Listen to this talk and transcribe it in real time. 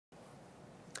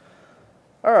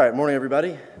All right, morning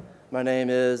everybody. My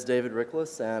name is David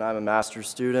Rickless, and I'm a master's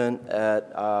student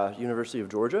at University of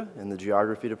Georgia in the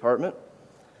geography department.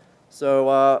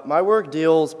 So my work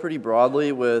deals pretty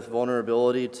broadly with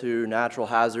vulnerability to natural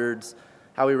hazards,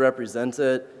 how we represent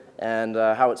it, and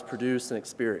how it's produced and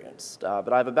experienced.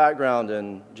 But I have a background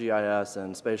in GIS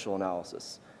and spatial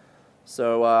analysis.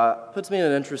 So it puts me in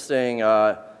an interesting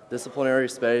disciplinary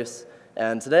space,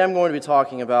 and today I'm going to be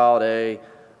talking about a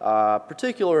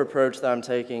particular approach that I'm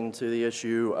taking to the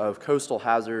issue of coastal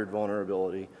hazard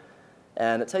vulnerability.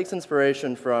 And it takes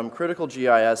inspiration from critical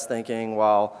GIS thinking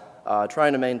while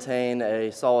trying to maintain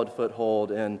a solid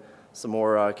foothold in some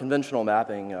more conventional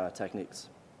mapping techniques.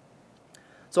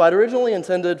 So I'd originally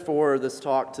intended for this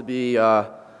talk to be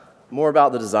more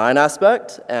about the design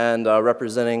aspect and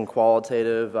representing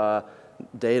qualitative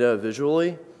data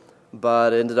visually,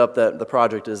 but it ended up that the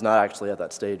project is not actually at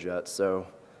that stage yet. So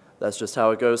that's just how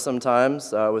it goes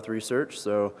sometimes with research.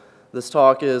 So this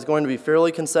talk is going to be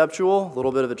fairly conceptual, a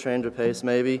little bit of a change of pace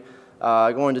maybe.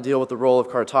 Going to deal with the role of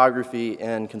cartography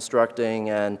in constructing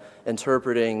and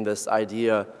interpreting this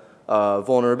idea of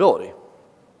vulnerability.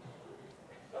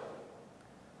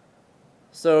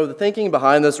 So the thinking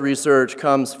behind this research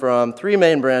comes from three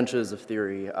main branches of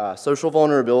theory: social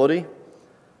vulnerability,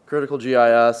 critical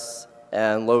GIS,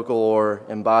 and local or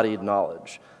embodied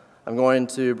knowledge. I'm going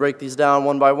to break these down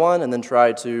one by one and then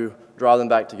try to draw them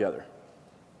back together.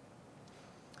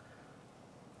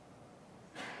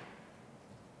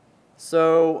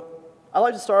 So I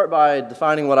like to start by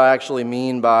defining what I actually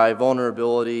mean by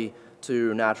vulnerability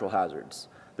to natural hazards,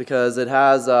 because it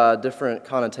has a different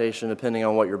connotation depending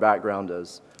on what your background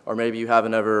is. Or maybe you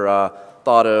haven't ever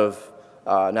thought of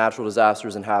natural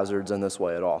disasters and hazards in this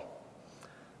way at all.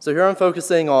 So here I'm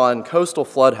focusing on coastal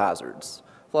flood hazards.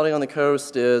 Flooding on the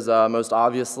coast is most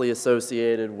obviously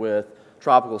associated with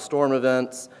tropical storm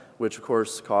events, which of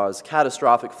course cause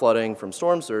catastrophic flooding from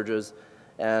storm surges,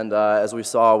 and as we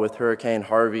saw with Hurricane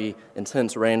Harvey,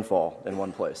 intense rainfall in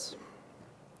one place.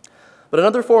 But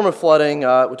another form of flooding,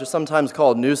 which is sometimes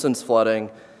called nuisance flooding,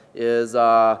 is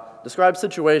describes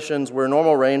situations where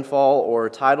normal rainfall or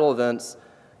tidal events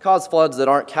cause floods that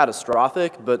aren't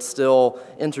catastrophic but still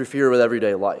interfere with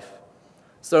everyday life.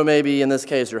 So maybe in this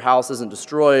case your house isn't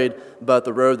destroyed, but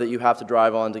the road that you have to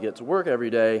drive on to get to work every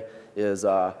day is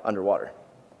underwater.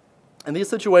 And these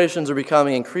situations are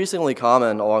becoming increasingly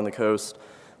common along the coast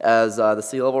as the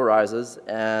sea level rises,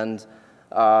 and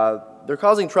they're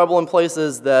causing trouble in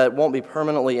places that won't be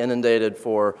permanently inundated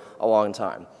for a long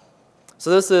time.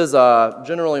 So this is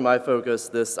generally my focus,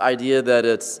 this idea that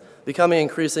it's becoming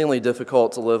increasingly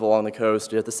difficult to live along the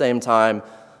coast, yet at the same time,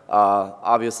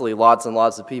 obviously lots and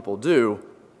lots of people do.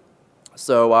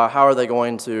 So how are they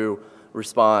going to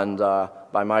respond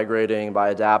by migrating, by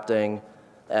adapting,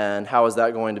 and how is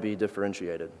that going to be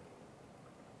differentiated?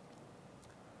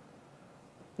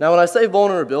 Now when I say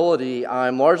vulnerability,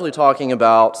 I'm largely talking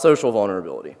about social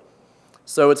vulnerability.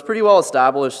 So it's pretty well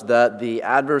established that the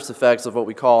adverse effects of what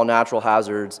we call natural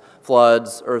hazards,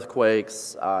 floods,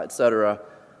 earthquakes, etc.,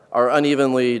 are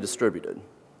unevenly distributed.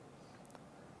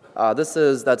 That's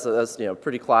a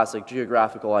pretty classic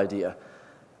geographical idea.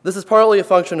 This is partly a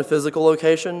function of physical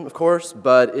location, of course,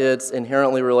 but it's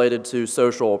inherently related to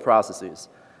social processes.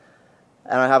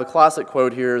 And I have a classic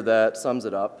quote here that sums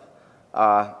it up.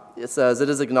 It says, "It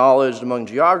is acknowledged among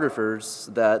geographers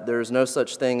that there is no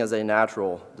such thing as a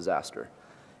natural disaster.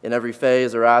 In every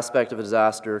phase or aspect of a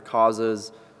disaster,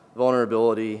 causes,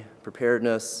 vulnerability,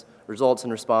 preparedness, results in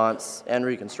response, and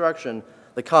reconstruction,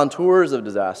 the contours of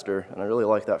disaster," and I really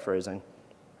like that phrasing,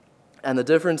 "and the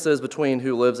differences between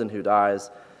who lives and who dies,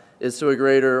 is to a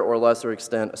greater or lesser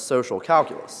extent a social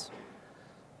calculus."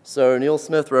 So Neil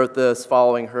Smith wrote this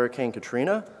following Hurricane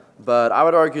Katrina, but I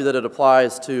would argue that it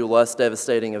applies to less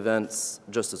devastating events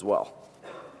just as well.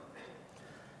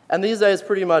 And these days,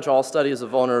 pretty much all studies of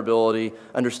vulnerability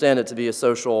understand it to be a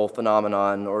social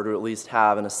phenomenon, or to at least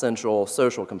have an essential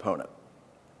social component.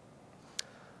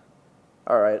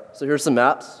 All right, so here's some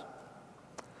maps.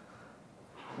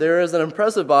 There is an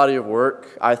impressive body of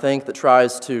work, I think, that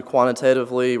tries to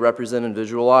quantitatively represent and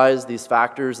visualize these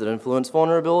factors that influence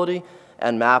vulnerability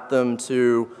and map them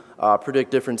to predict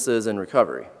differences in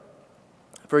recovery.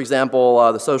 For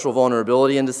example, the social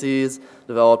vulnerability indices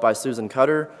developed by Susan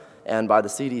Cutter and by the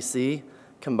CDC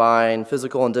combine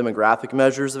physical and demographic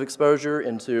measures of exposure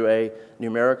into a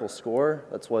numerical score.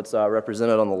 That's what's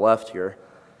represented on the left here.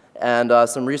 And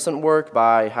some recent work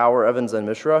by Hauer, Evans, and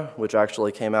Mishra, which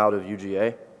actually came out of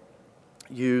UGA,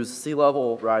 use sea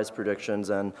level rise predictions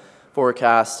and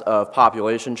forecasts of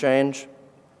population change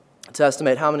to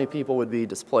estimate how many people would be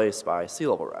displaced by sea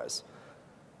level rise.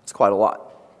 It's quite a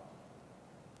lot.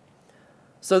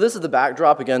 So this is the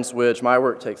backdrop against which my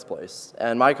work takes place,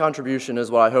 and my contribution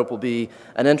is what I hope will be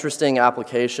an interesting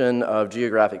application of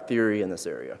geographic theory in this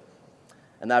area.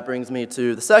 And that brings me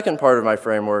to the second part of my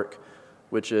framework,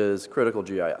 which is critical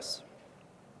GIS.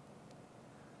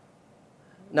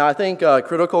 Now, I think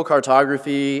critical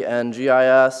cartography and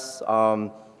GIS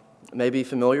may be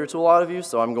familiar to a lot of you,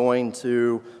 so I'm going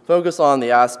to focus on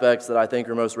the aspects that I think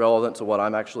are most relevant to what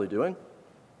I'm actually doing.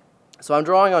 So I'm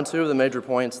drawing on two of the major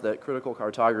points that critical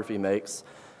cartography makes.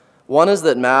 One is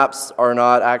that maps are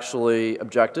not actually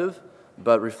objective,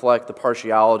 but reflect the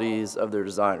partialities of their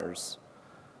designers.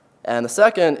 And the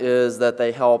second is that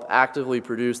they help actively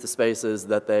produce the spaces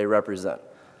that they represent.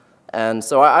 And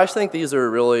so I think these are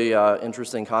really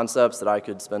interesting concepts that I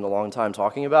could spend a long time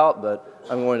talking about, but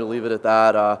I'm going to leave it at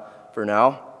that for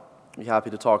now. I'd be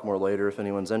happy to talk more later if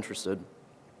anyone's interested.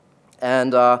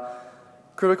 And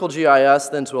critical GIS,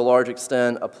 then, to a large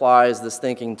extent, applies this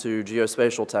thinking to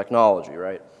geospatial technology,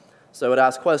 right? So it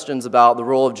asks questions about the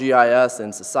role of GIS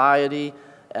in society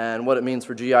and what it means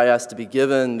for GIS to be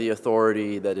given the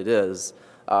authority that it is.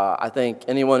 I think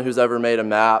anyone who's ever made a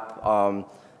map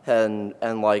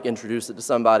and like introduced it to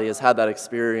somebody has had that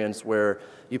experience where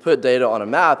you put data on a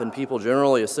map and people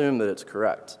generally assume that it's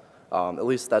correct. At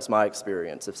least that's my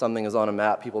experience. If something is on a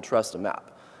map, people trust a map.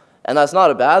 And that's not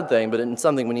a bad thing, but it's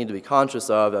something we need to be conscious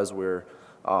of as we're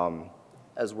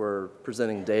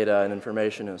presenting data and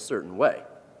information in a certain way.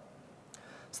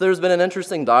 So there's been an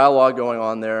interesting dialogue going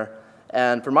on there,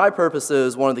 and for my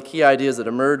purposes, one of the key ideas that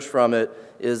emerged from it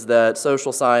is that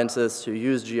social scientists who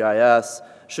use GIS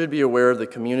should be aware of the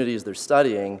communities they're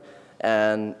studying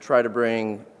and try to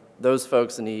bring those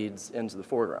folks' needs into the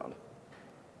foreground.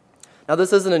 Now,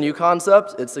 this isn't a new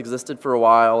concept. It's existed for a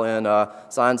while in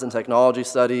science and technology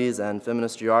studies and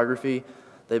feminist geography.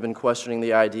 They've been questioning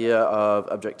the idea of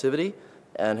objectivity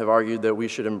and have argued that we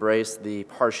should embrace the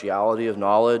partiality of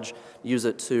knowledge, use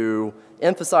it to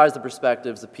emphasize the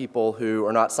perspectives of people who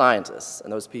are not scientists,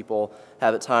 and those people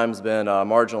have at times been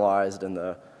marginalized in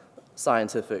the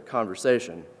scientific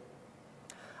conversation.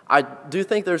 I do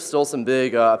think there's still some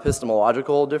big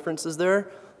epistemological differences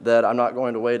there that I'm not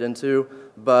going to wade into,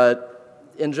 but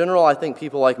in general, I think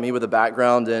people like me with a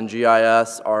background in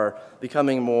GIS are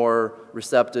becoming more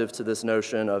receptive to this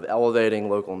notion of elevating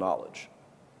local knowledge.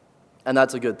 And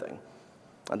that's a good thing.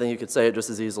 I think you could say it just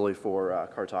as easily for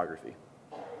cartography.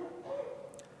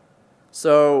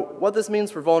 So what this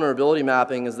means for vulnerability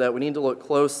mapping is that we need to look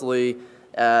closely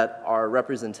at our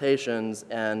representations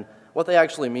and what they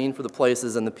actually mean for the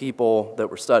places and the people that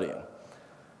we're studying.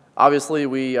 Obviously,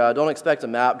 we don't expect a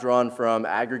map drawn from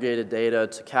aggregated data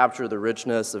to capture the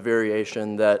richness of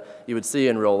variation that you would see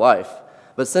in real life.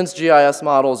 But since GIS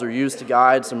models are used to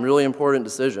guide some really important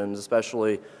decisions,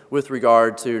 especially with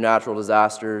regard to natural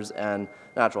disasters and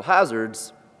natural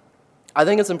hazards, I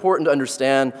think it's important to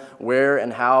understand where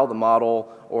and how the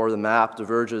model or the map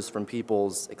diverges from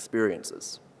people's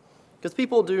experiences. Because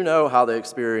people do know how they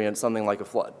experience something like a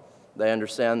flood. They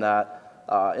understand that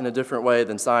in a different way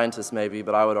than scientists maybe,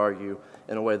 but I would argue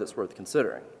in a way that's worth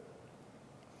considering.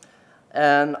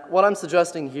 And what I'm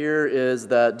suggesting here is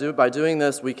that by doing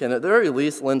this, we can at the very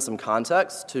least lend some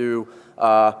context to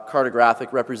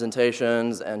cartographic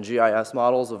representations and GIS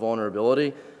models of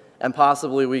vulnerability, and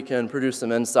possibly we can produce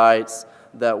some insights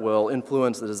that will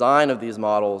influence the design of these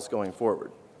models going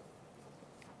forward.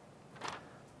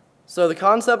 So the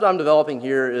concept I'm developing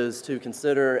here is to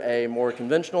consider a more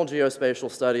conventional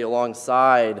geospatial study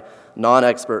alongside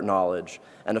non-expert knowledge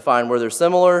and to find where they're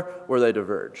similar, where they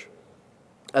diverge.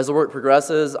 As the work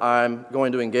progresses, I'm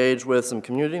going to engage with some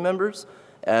community members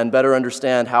and better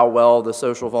understand how well the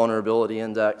Social Vulnerability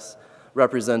Index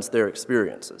represents their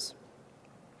experiences.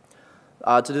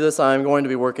 To do this, I'm going to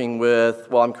be working with,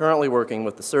 well, I'm currently working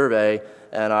with the survey,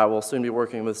 and I will soon be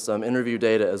working with some interview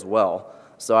data as well.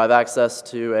 So I have access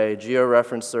to a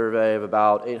georeference survey of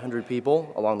about 800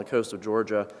 people along the coast of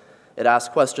Georgia. It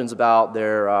asks questions about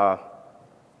their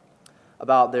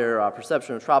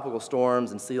perception of tropical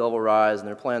storms and sea level rise and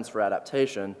their plans for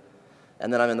adaptation.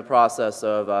 And then I'm in the process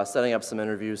of setting up some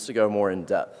interviews to go more in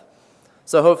depth.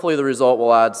 So hopefully the result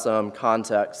will add some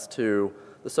context to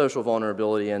the Social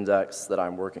Vulnerability Index that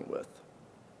I'm working with.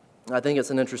 I think it's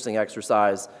an interesting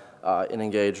exercise in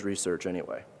engaged research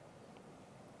anyway.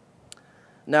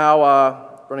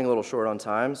 Now, running a little short on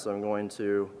time, so I'm going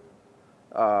to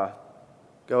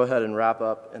go ahead and wrap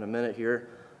up in a minute here.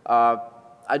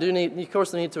 I do of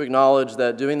course, need to acknowledge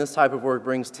that doing this type of work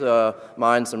brings to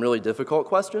mind some really difficult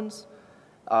questions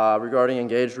regarding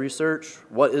engaged research.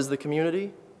 What is the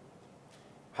community?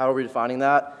 How are we defining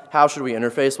that? How should we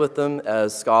interface with them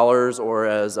as scholars or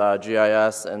as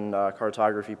GIS and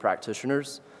cartography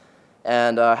practitioners?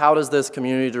 And how does this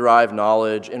community-derived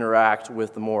knowledge interact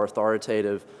with the more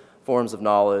authoritative forms of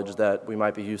knowledge that we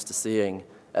might be used to seeing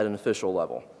at an official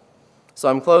level? So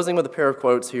I'm closing with a pair of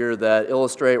quotes here that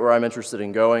illustrate where I'm interested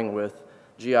in going with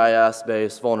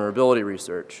GIS-based vulnerability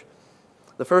research.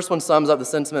 The first one sums up the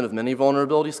sentiment of many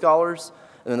vulnerability scholars,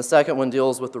 and then the second one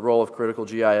deals with the role of critical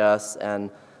GIS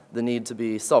and the need to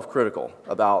be self-critical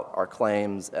about our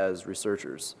claims as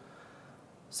researchers.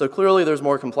 So clearly there's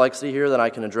more complexity here than I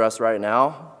can address right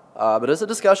now, but it's a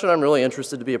discussion I'm really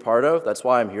interested to be a part of. That's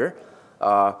why I'm here.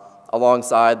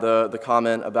 Alongside the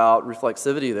comment about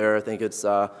reflexivity there, I think it's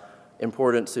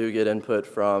important to get input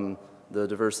from the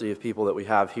diversity of people that we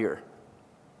have here.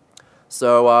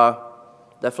 So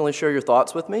definitely share your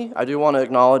thoughts with me. I do want to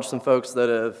acknowledge some folks that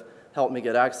have helped me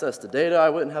get access to data I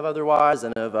wouldn't have otherwise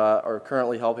and are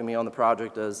currently helping me on the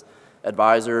project as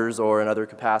advisors or in other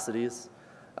capacities.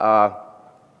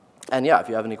 And yeah, if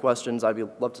you have any questions, I'd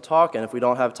love to talk, and if we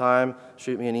don't have time,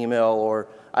 shoot me an email, or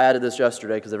I added this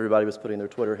yesterday because everybody was putting their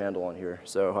Twitter handle on here,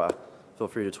 so feel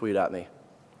free to tweet at me.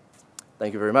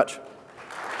 Thank you very much.